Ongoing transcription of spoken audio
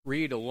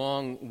Read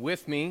along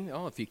with me.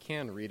 Oh, if you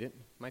can read it.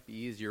 Might be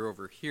easier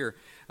over here.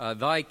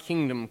 Thy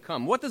kingdom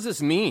come. What does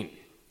this mean?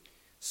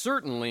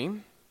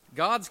 Certainly,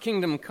 God's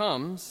kingdom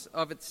comes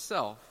of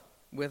itself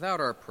without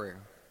our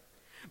prayer.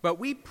 But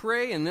we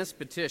pray in this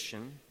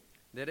petition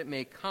that it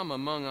may come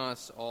among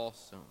us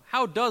also.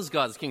 How does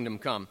God's kingdom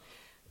come?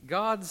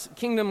 God's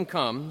kingdom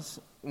comes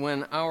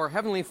when our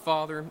Heavenly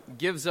Father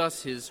gives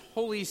us His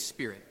Holy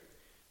Spirit,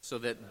 so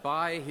that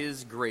by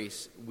His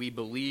grace we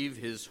believe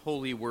His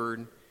holy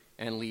word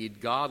and lead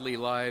godly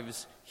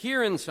lives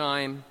here in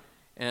time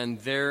and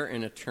there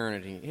in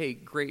eternity. Hey,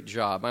 great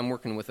job. I'm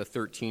working with a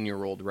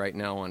 13-year-old right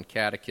now on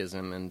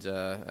catechism, and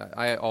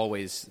I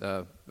always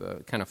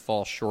kind of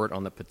fall short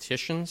on the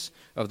petitions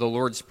of the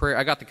Lord's Prayer.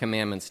 I got the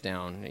commandments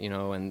down,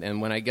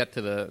 and when I get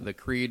to the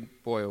creed,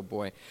 boy, oh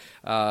boy,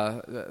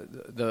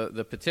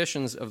 the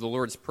petitions of the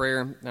Lord's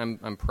Prayer,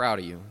 I'm proud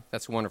of you.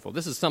 That's wonderful.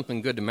 This is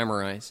something good to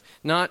memorize.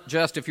 Not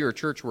just if you're a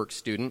church work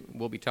student.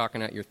 We'll be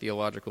talking at your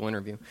theological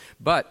interview.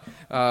 But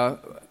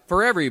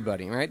for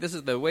everybody, right? This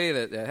is the way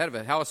that the head of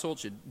a household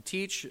should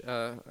teach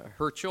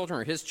her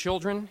children or his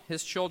children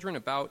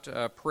about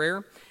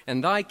prayer.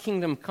 And thy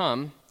kingdom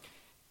come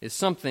is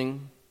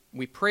something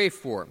we pray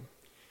for.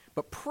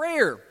 But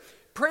prayer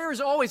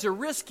is always a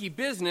risky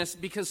business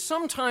because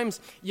sometimes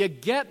you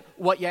get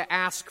what you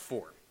ask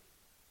for.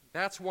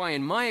 That's why,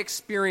 in my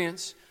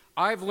experience,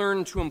 I've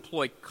learned to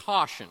employ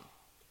caution.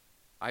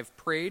 I've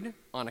prayed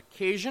on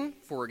occasion,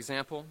 for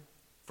example,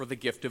 for the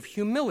gift of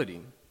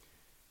humility.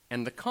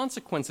 And the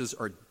consequences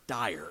are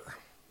dire,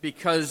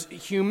 because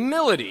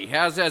humility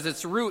has as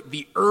its root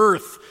the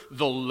earth,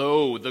 the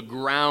low, the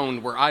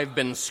ground where I've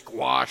been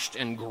squashed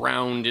and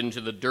ground into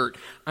the dirt.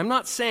 I'm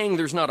not saying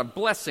there's not a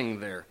blessing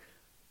there,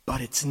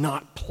 but it's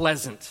not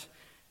pleasant.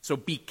 So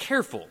be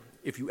careful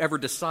if you ever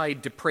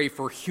decide to pray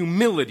for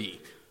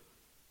humility.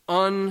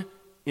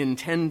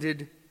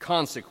 Unintended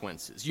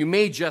consequences. You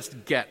may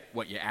just get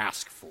what you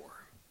ask for.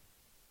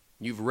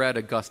 You've read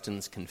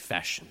Augustine's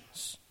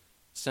Confessions.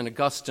 St.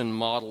 Augustine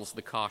models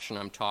the caution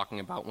I'm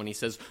talking about when he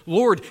says,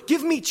 Lord,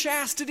 give me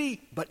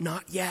chastity, but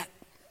not yet.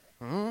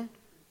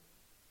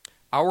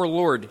 Our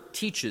Lord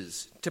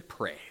teaches to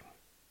pray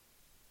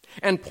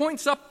and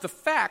points up the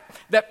fact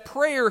that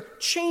prayer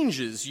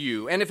changes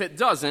you, and if it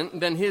doesn't,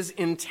 then His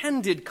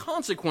intended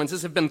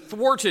consequences have been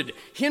thwarted,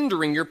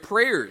 hindering your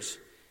prayers.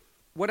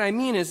 What I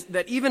mean is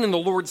that even in the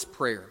Lord's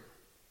Prayer,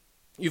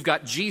 you've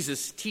got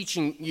Jesus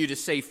teaching you to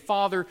say,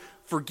 Father,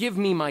 forgive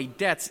me my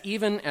debts,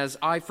 even as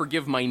I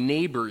forgive my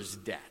neighbor's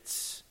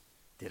debts.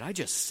 Did I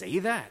just say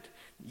that?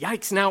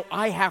 Yikes, now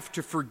I have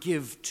to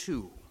forgive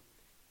too.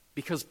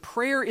 Because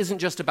prayer isn't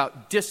just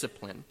about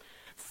discipline,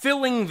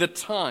 filling the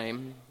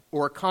time,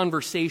 or a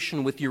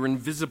conversation with your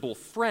invisible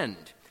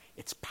friend.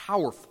 It's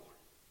powerful.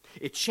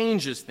 It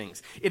changes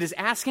things. It is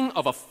asking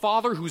of a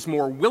Father who's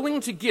more willing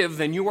to give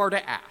than you are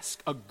to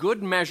ask. A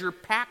good measure,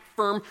 packed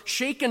firm,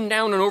 shaken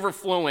down and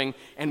overflowing,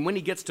 and when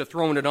He gets to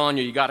throwing it on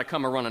you, you got to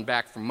come running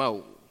back from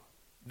Mo.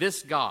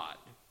 This God,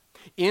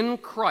 in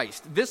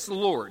Christ, this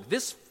Lord,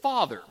 this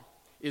Father,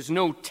 is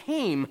no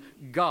tame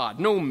God,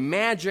 no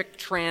magic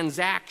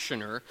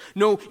transactioner,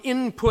 no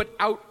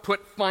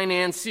input-output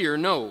financier,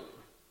 no.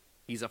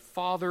 He's a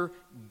Father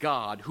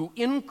God who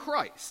in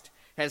Christ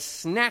has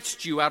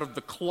snatched you out of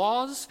the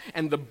claws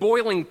and the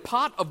boiling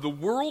pot of the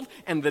world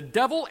and the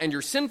devil and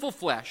your sinful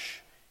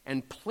flesh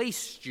and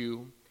placed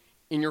you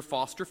in your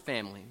foster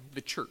family,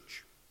 the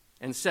church,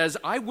 and says,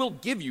 I will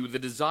give you the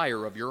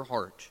desire of your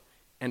heart,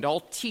 and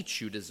I'll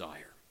teach you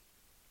desire.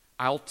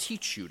 I'll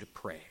teach you to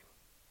pray.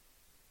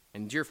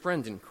 And dear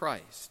friend in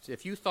Christ,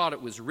 if you thought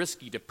it was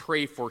risky to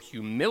pray for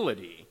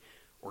humility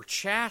or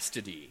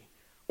chastity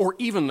or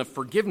even the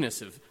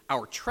forgiveness of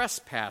our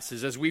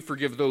trespasses as we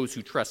forgive those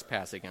who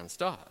trespass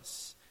against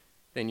us,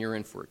 then you're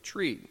in for a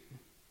treat.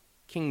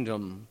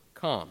 Kingdom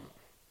come.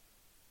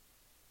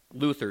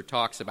 Luther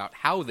talks about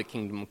how the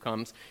kingdom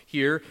comes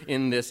here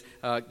in this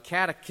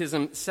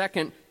Catechism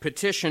second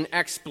petition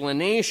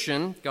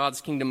explanation.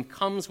 God's kingdom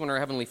comes when our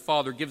Heavenly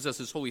Father gives us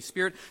His Holy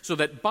Spirit, so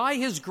that by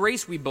His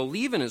grace we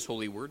believe in His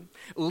holy word,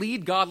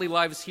 lead godly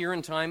lives here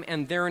in time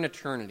and there in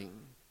eternity.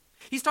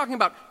 He's talking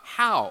about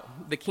how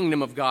the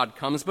kingdom of God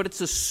comes, but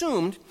it's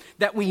assumed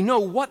that we know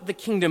what the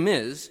kingdom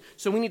is,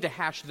 so we need to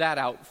hash that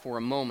out for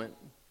a moment.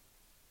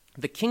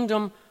 The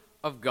kingdom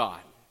of God,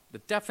 the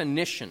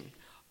definition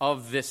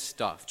of this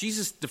stuff.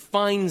 Jesus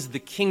defines the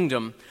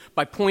kingdom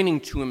by pointing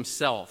to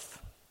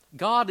Himself.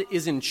 God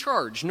is in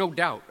charge, no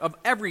doubt, of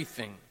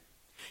everything.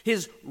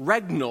 His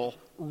regnal,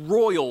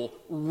 royal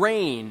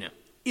reign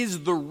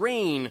is the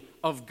reign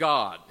of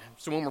God.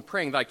 So when we're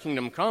praying, Thy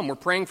kingdom come, we're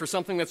praying for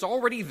something that's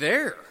already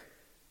there.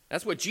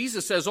 That's what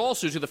Jesus says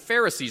also to the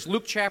Pharisees.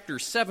 Luke chapter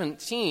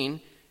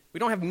 17. We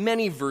don't have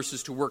many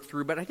verses to work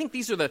through, but I think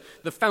these are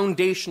the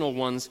foundational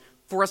ones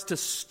for us to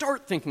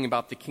start thinking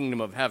about the kingdom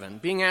of heaven.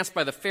 Being asked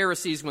by the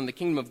Pharisees when the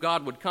kingdom of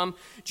God would come,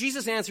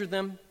 Jesus answered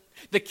them,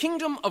 the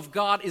kingdom of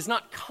God is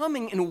not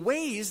coming in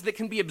ways that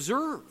can be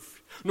observed,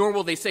 nor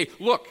will they say,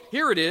 look,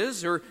 here it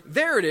is, or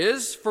there it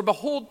is, for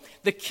behold,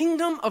 the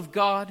kingdom of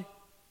God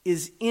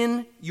is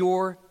in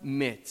your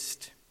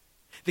midst.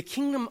 The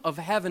kingdom of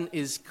heaven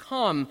is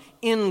come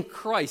in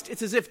Christ.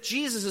 It's as if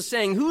Jesus is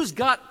saying, who's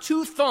got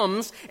two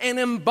thumbs and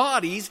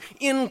embodies,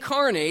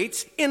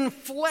 incarnates,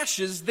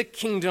 infleshes the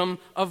kingdom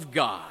of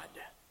God?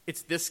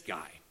 It's this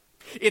guy.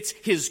 It's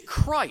his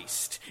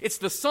Christ. It's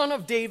the Son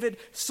of David,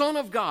 Son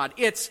of God.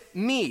 It's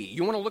me.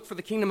 You want to look for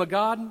the kingdom of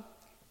God?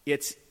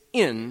 It's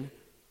in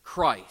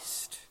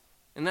Christ.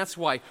 And that's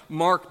why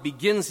Mark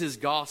begins his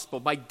gospel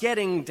by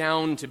getting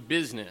down to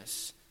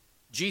business.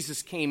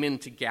 Jesus came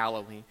into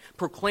Galilee,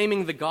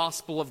 proclaiming the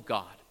gospel of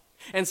God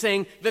and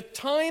saying, the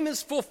time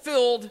is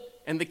fulfilled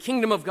and the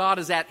kingdom of God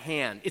is at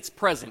hand. It's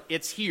present.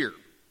 It's here.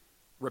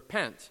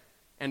 Repent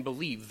and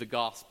believe the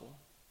gospel.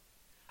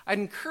 I'd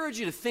encourage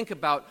you to think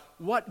about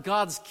what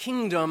God's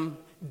kingdom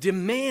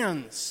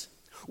demands.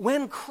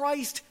 When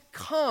Christ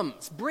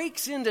comes,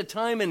 breaks into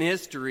time and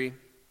history,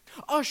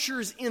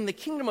 ushers in the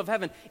kingdom of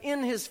heaven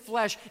in his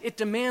flesh, it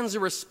demands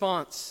a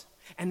response.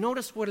 And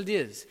notice what it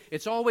is.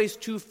 It's always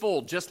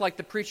twofold. Just like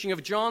the preaching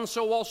of John,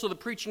 so also the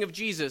preaching of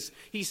Jesus.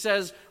 He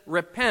says,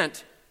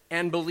 repent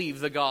and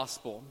believe the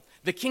gospel.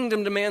 The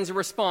kingdom demands a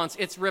response.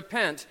 It's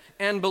repent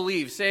and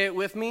believe. Say it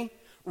with me.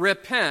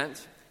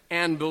 Repent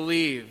and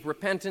believe.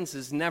 Repentance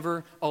is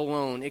never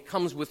alone. It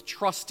comes with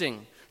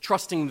trusting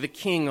the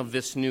king of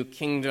this new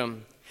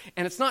kingdom.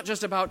 And it's not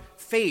just about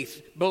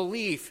faith,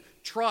 belief,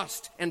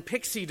 trust, and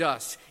pixie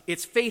dust.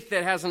 It's faith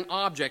that has an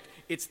object.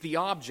 It's the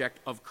object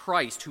of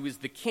Christ, who is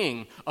the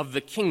king of the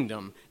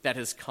kingdom that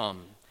has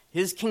come.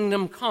 His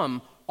kingdom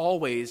come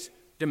always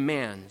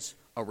demands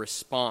a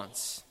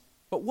response.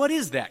 But what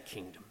is that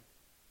kingdom?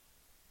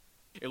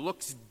 It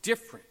looks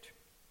different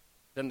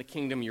than the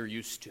kingdom you're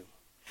used to.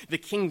 The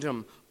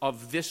kingdom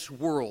of this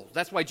world.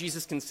 That's why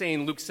Jesus can say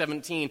in Luke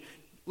 17,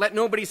 let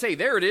nobody say,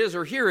 there it is,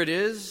 or here it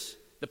is.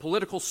 The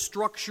political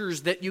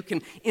structures that you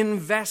can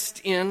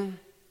invest in.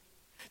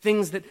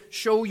 Things that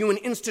show you an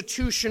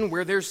institution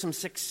where there's some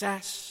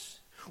success,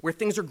 where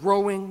things are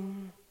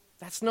growing.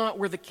 That's not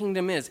where the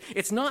kingdom is.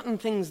 It's not in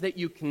things that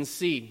you can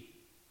see.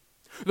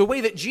 The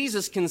way that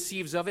Jesus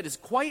conceives of it is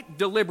quite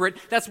deliberate.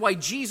 That's why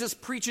Jesus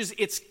preaches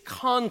its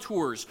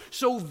contours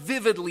so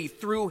vividly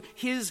through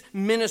his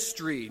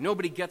ministry.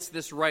 Nobody gets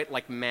this right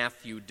like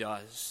Matthew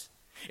does.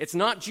 It's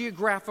not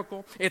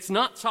geographical. It's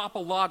not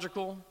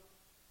topological.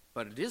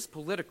 But it is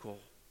political.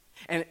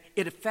 And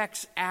it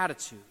affects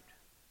attitude.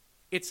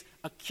 It's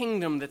a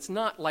kingdom that's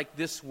not like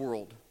this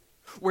world,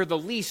 where the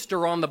least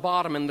are on the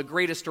bottom and the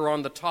greatest are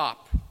on the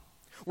top,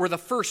 where the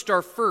first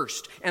are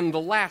first and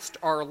the last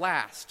are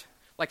last,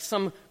 like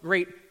some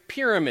great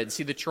pyramid.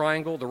 See the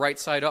triangle, the right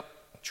side up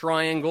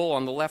triangle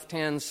on the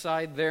left-hand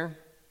side there,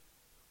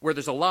 where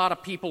there's a lot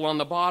of people on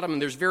the bottom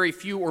and there's very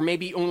few or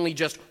maybe only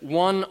just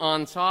one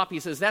on top. He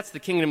says that's the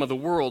kingdom of the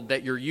world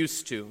that you're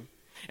used to.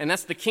 And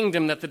that's the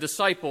kingdom that the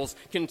disciples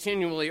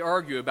continually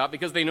argue about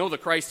because they know the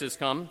Christ has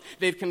come.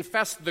 They've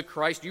confessed the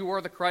Christ. You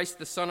are the Christ,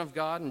 the Son of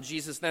God. And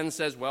Jesus then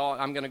says, well,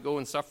 I'm going to go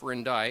and suffer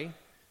and die.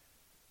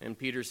 And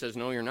Peter says,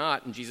 no, you're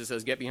not. And Jesus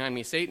says, get behind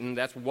me, Satan.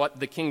 That's what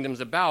the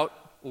kingdom's about.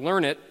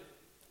 Learn it.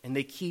 And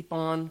they keep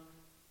on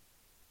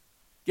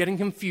getting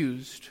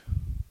confused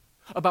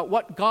about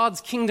what God's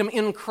kingdom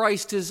in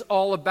Christ is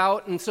all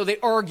about, and so they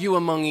argue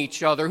among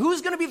each other.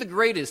 Who's going to be the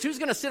greatest? Who's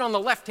going to sit on the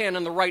left hand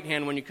and the right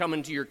hand when you come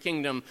into your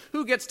kingdom?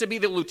 Who gets to be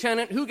the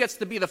lieutenant? Who gets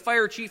to be the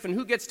fire chief? And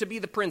who gets to be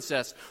the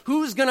princess?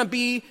 Who's going to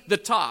be the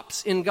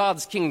tops in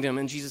God's kingdom?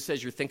 And Jesus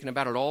says, you're thinking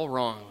about it all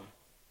wrong.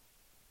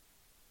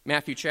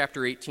 Matthew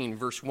chapter 18,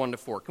 verse 1 to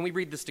 4. Can we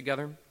read this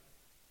together?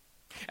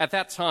 At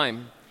that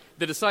time,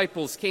 the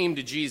disciples came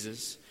to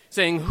Jesus,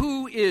 saying,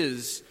 who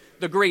is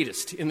the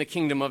greatest in the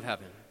kingdom of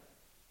heaven?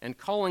 And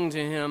calling to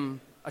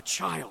him a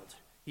child,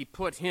 he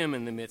put him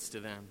in the midst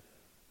of them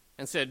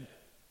and said,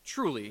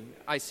 truly,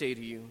 I say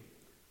to you,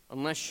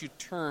 unless you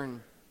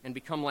turn and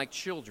become like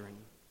children,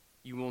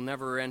 you will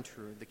never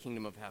enter the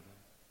kingdom of heaven.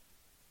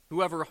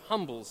 Whoever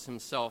humbles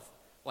himself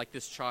like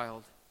this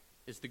child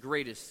is the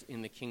greatest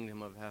in the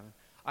kingdom of heaven.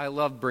 I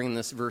love bringing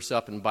this verse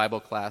up in Bible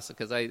class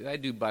because I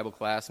do Bible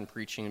class and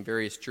preaching in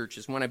various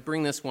churches. When I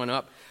bring this one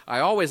up, I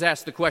always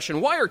ask the question,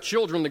 why are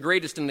children the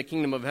greatest in the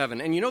kingdom of heaven?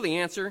 And you know the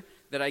answer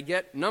that I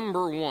get?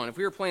 Number one. If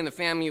we were playing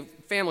the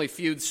Family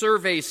Feud,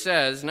 survey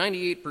says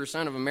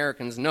 98% of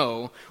Americans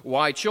know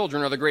why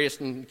children are the greatest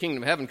in the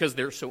kingdom of heaven because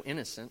they're so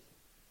innocent.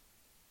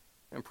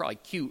 And probably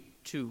cute,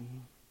 too.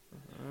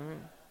 All right.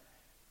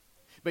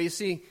 But you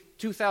see,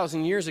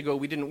 2,000 years ago,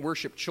 we didn't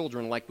worship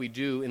children like we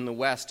do in the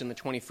West in the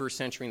 21st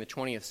century and the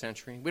 20th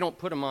century. We don't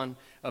put them on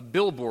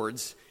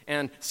billboards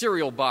and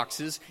cereal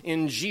boxes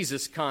in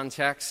Jesus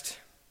context.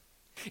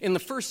 In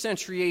the 1st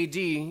century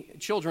A.D.,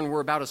 children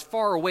were about as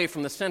far away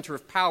from the center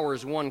of power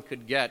as one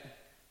could get.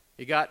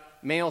 You got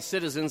male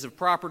citizens of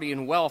property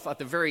and wealth at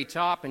the very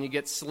top, and you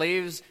get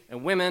slaves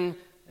and women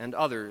and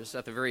others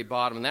at the very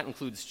bottom, and that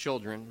includes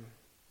children.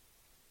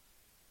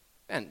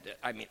 And,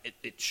 I mean,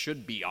 it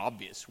should be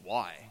obvious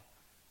why.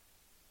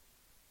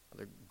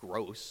 They're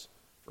gross,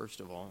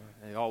 first of all.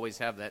 They always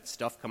have that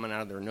stuff coming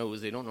out of their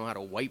nose. They don't know how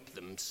to wipe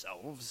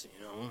themselves,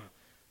 you know.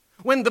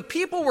 When the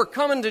people were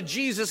coming to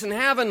Jesus and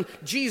having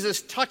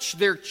Jesus touch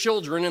their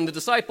children, and the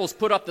disciples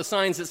put up the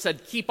signs that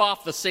said, "Keep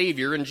off the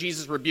Savior," and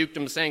Jesus rebuked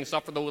them, saying,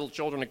 "Suffer the little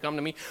children to come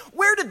to me,"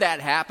 where did that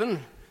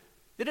happen?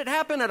 Did it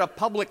happen at a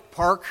public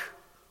park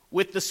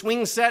with the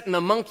swing set and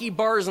the monkey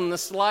bars and the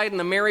slide and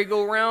the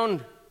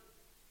merry-go-round?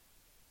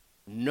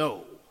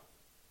 No.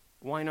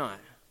 Why not?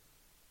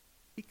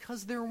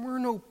 Because there were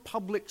no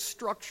public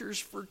structures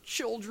for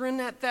children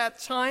at that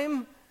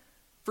time,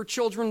 for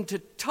children to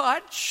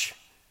touch,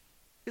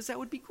 because that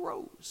would be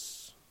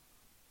gross.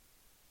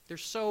 They're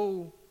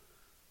so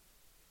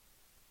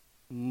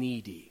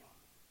needy.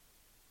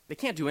 They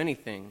can't do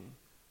anything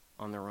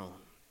on their own.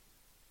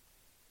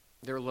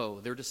 They're low,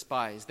 they're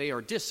despised, they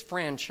are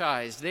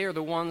disfranchised. They are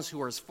the ones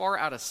who are as far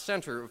out of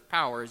center of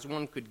power as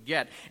one could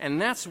get.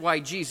 And that's why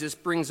Jesus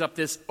brings up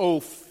this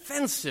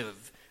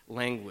offensive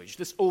language,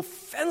 this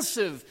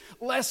offensive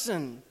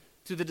lesson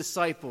to the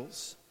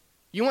disciples.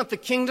 You want the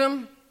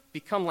kingdom?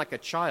 Become like a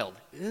child.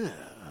 Ugh.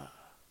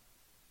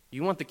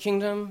 You want the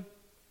kingdom?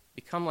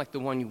 Become like the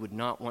one you would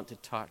not want to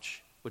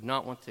touch, would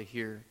not want to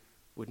hear,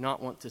 would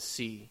not want to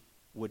see,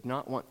 would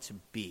not want to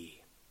be.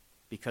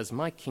 Because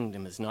my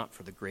kingdom is not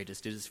for the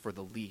greatest, it is for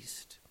the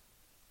least.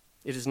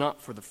 It is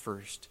not for the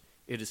first,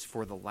 it is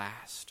for the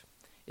last.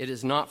 It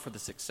is not for the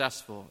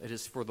successful, it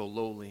is for the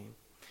lowly.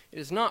 It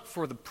is not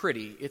for the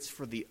pretty, it's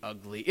for the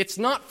ugly. It's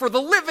not for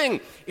the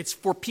living, it's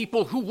for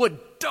people who would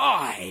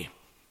die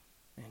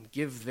and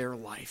give their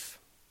life.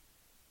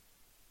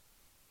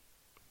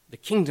 The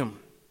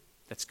kingdom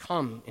that's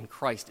come in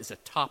Christ is a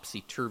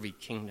topsy-turvy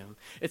kingdom.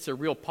 It's a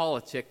real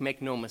politic,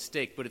 make no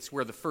mistake, but it's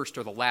where the first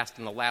are the last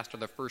and the last are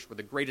the first, where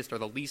the greatest are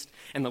the least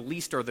and the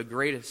least are the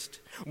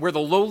greatest, where the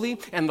lowly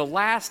and the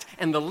last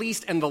and the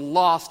least and the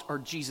lost are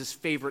Jesus'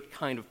 favorite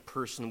kind of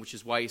person, which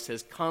is why he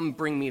says, "Come,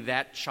 bring me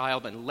that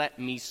child and let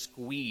me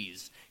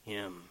squeeze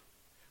him.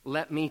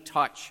 Let me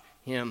touch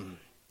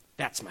him."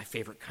 That's my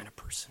favorite kind of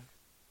person.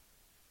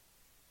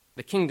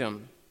 The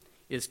kingdom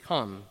is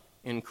come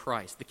in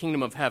Christ, the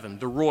kingdom of heaven,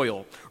 the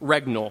royal,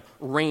 regnal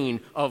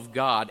reign of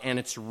God, and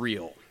it's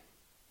real.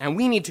 And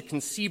we need to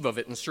conceive of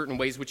it in certain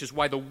ways, which is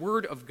why the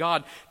Word of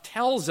God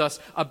tells us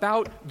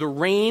about the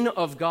reign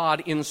of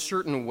God in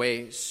certain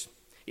ways.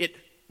 It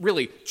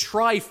really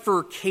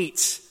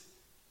trifurcates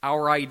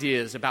our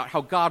ideas about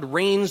how God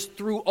reigns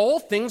through all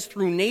things,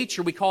 through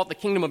nature. We call it the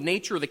kingdom of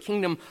nature, or the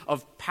kingdom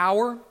of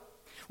power.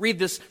 Read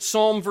this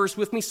psalm verse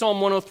with me, Psalm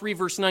 103,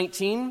 verse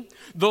 19.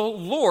 "The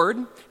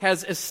Lord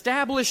has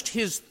established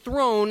his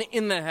throne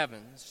in the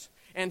heavens,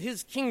 and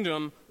his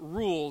kingdom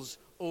rules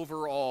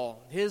over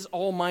all." His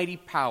almighty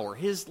power,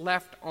 his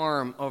left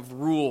arm of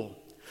rule,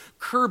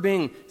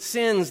 curbing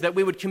sins that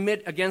we would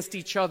commit against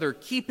each other,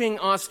 keeping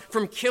us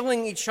from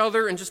killing each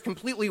other and just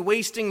completely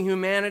wasting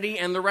humanity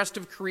and the rest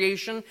of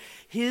creation.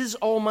 His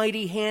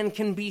almighty hand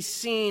can be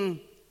seen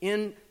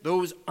in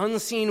those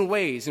unseen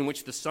ways in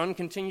which the sun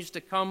continues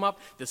to come up,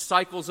 the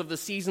cycles of the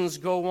seasons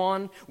go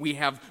on, we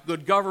have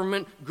good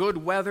government, good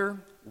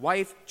weather,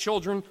 wife,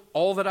 children,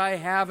 all that I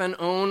have and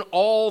own.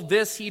 All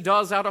this he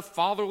does out of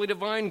fatherly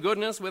divine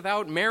goodness,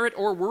 without merit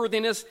or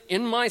worthiness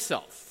in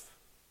myself.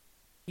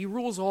 He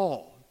rules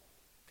all.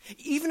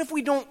 Even if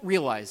we don't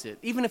realize it,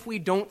 even if we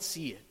don't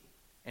see it,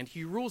 and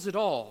he rules it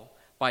all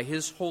by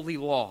his holy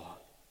law.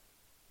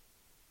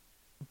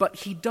 But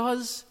he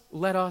does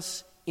let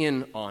us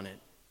in on it,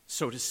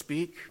 so to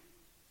speak.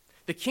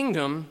 The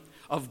kingdom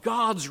of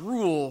God's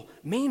rule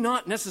may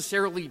not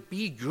necessarily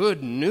be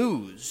good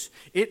news.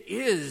 It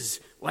is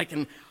like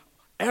an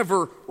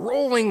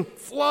ever-rolling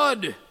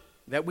flood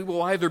that we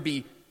will either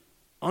be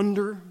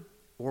under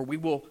or we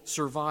will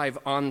survive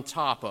on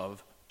top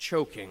of,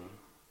 choking.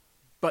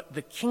 But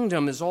the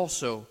kingdom is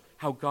also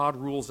how God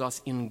rules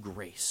us in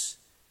grace.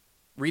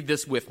 Read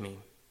this with me.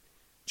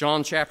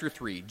 John chapter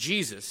 3.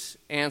 Jesus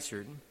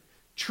answered,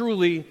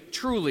 "Truly,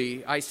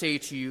 truly, I say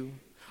to you,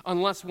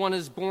 unless one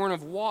is born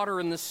of water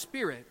and the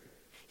Spirit,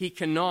 he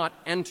cannot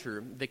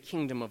enter the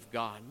kingdom of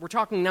God." We're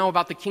talking now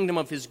about the kingdom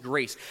of his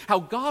grace, how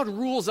God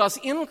rules us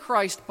in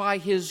Christ by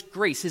his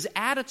grace, his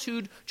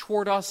attitude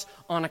toward us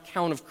on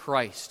account of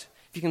Christ.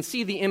 If you can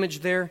see the image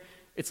there,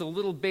 it's a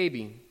little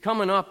baby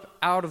coming up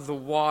out of the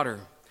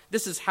water.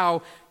 This is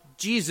how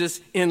Jesus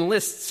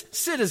enlists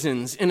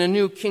citizens in a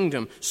new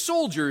kingdom,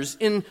 soldiers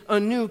in a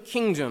new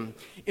kingdom.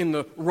 In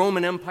the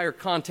Roman Empire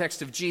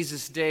context of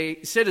Jesus'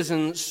 day,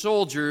 citizen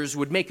soldiers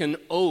would make an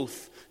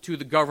oath to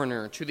the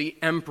governor, to the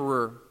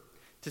emperor,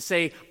 to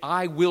say,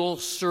 "I will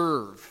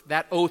serve."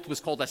 That oath was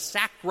called a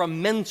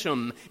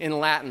sacramentum in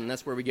Latin.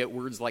 That's where we get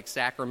words like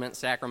sacrament,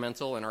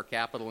 sacramental, in our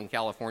capital in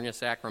California,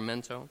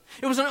 Sacramento.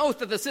 It was an oath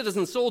that the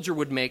citizen soldier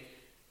would make.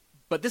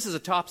 But this is a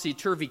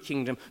topsy-turvy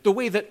kingdom. The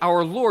way that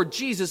our Lord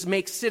Jesus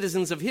makes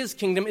citizens of his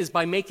kingdom is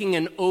by making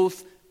an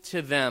oath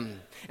to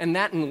them. And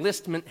that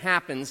enlistment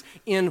happens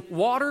in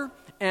water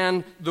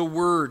and the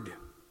word.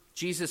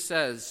 Jesus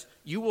says,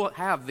 you will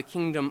have the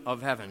kingdom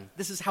of heaven.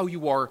 This is how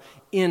you are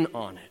in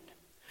on it.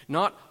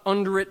 Not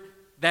under it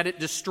that it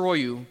destroy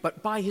you,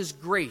 but by his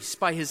grace,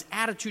 by his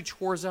attitude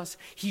towards us,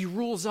 he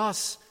rules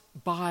us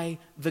by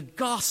the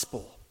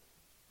gospel.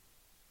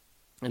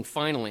 And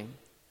finally,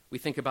 we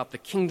think about the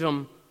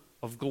kingdom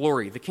of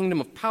glory, the kingdom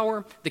of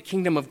power, the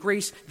kingdom of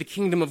grace, the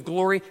kingdom of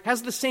glory,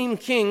 has the same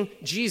king,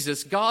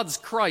 Jesus, God's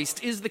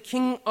Christ, is the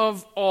king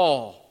of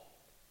all.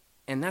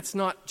 And that's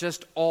not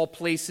just all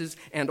places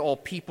and all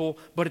people,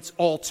 but it's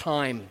all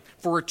time,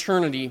 for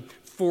eternity,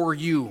 for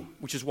you,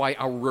 which is why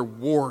our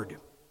reward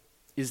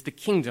is the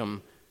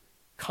kingdom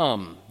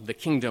come, the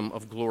kingdom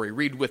of glory.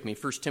 Read with me,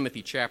 1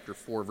 Timothy chapter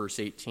 4, verse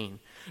 18.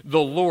 The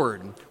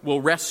Lord will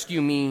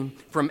rescue me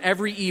from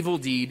every evil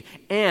deed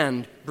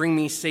and bring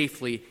me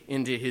safely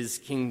into his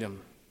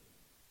kingdom.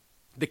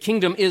 The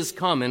kingdom is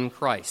come in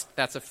Christ.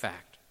 That's a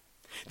fact.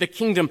 The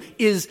kingdom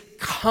is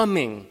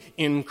coming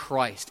in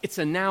Christ. It's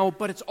a now,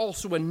 but it's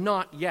also a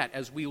not yet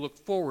as we look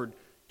forward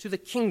to the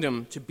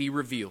kingdom to be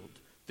revealed,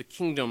 the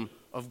kingdom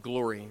of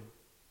glory.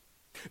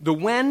 The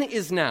when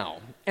is now,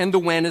 and the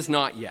when is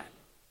not yet.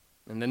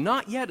 And the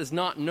not yet is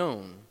not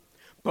known.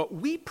 But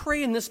we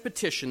pray in this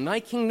petition, thy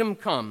kingdom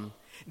come,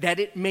 that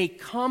it may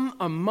come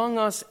among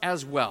us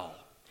as well,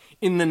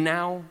 in the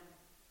now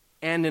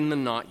and in the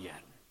not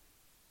yet.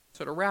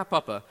 So to wrap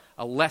up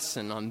a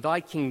lesson on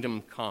thy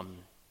kingdom come,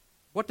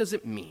 what does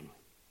it mean?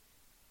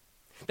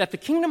 That the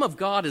kingdom of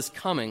God is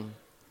coming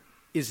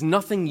is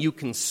nothing you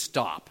can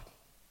stop.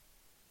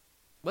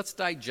 Let's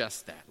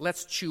digest that.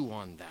 Let's chew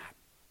on that.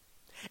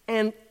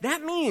 And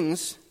that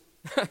means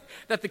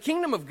that the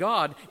kingdom of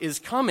God is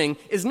coming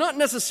is not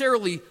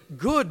necessarily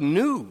good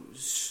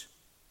news.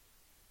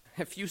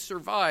 If you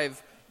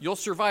survive, you'll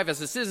survive as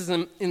a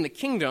citizen in the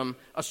kingdom,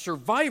 a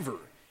survivor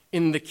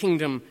in the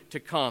kingdom to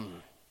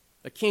come.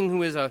 A king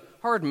who is a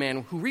hard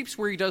man, who reaps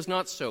where he does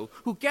not sow,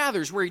 who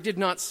gathers where he did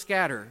not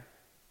scatter.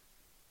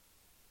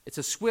 It's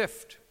a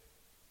swift,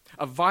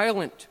 a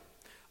violent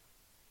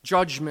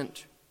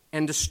judgment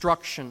and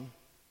destruction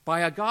by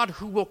a God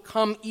who will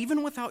come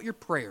even without your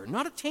prayer,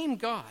 not a tame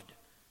God.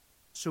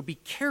 So be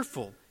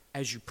careful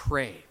as you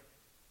pray.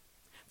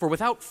 For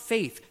without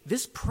faith,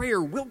 this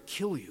prayer will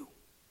kill you.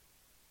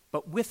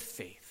 But with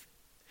faith,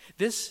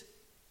 this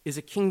is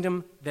a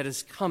kingdom that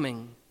is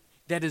coming,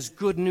 that is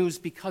good news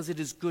because it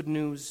is good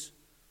news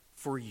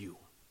for you.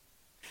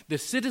 The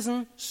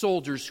citizen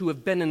soldiers who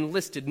have been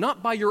enlisted,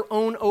 not by your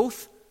own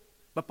oath,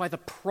 but by the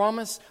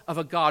promise of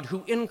a God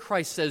who in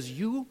Christ says,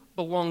 you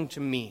belong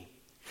to me.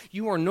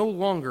 You are no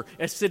longer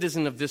a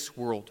citizen of this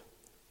world.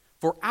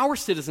 For our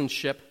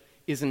citizenship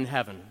is in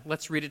heaven.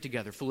 Let's read it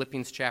together.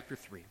 Philippians chapter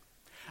 3.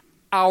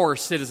 Our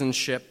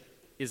citizenship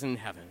is in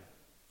heaven,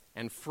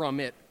 and from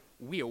it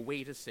we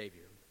await a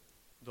Savior,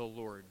 the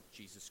Lord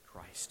Jesus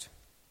Christ.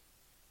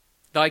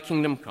 Thy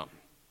kingdom come.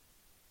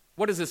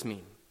 What does this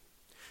mean?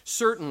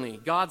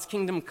 Certainly, God's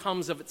kingdom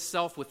comes of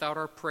itself without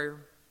our prayer,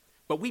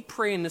 but we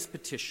pray in this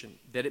petition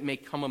that it may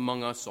come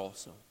among us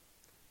also.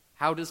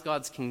 How does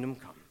God's kingdom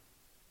come?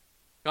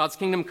 God's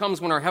kingdom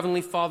comes when our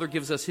Heavenly Father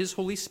gives us His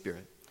Holy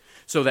Spirit,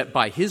 so that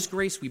by His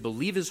grace we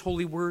believe His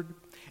holy word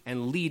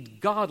and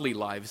lead godly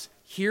lives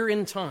here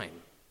in time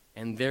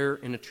and there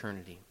in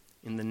eternity,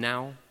 in the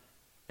now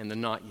and the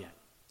not yet.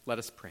 Let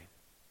us pray.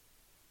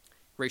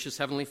 Gracious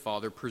Heavenly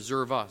Father,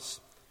 preserve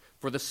us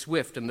for the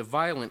swift and the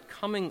violent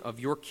coming of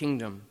your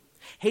kingdom.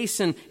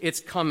 Hasten its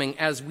coming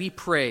as we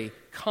pray,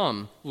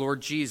 come,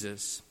 Lord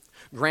Jesus.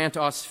 Grant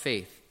us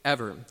faith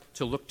ever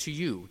to look to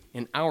you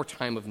in our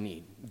time of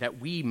need, that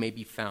we may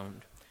be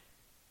found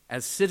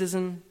as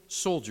citizen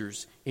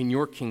soldiers in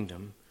your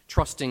kingdom,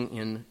 trusting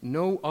in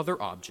no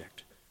other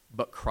object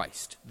but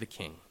Christ the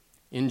King.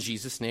 In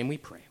Jesus' name we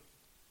pray.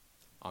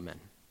 Amen.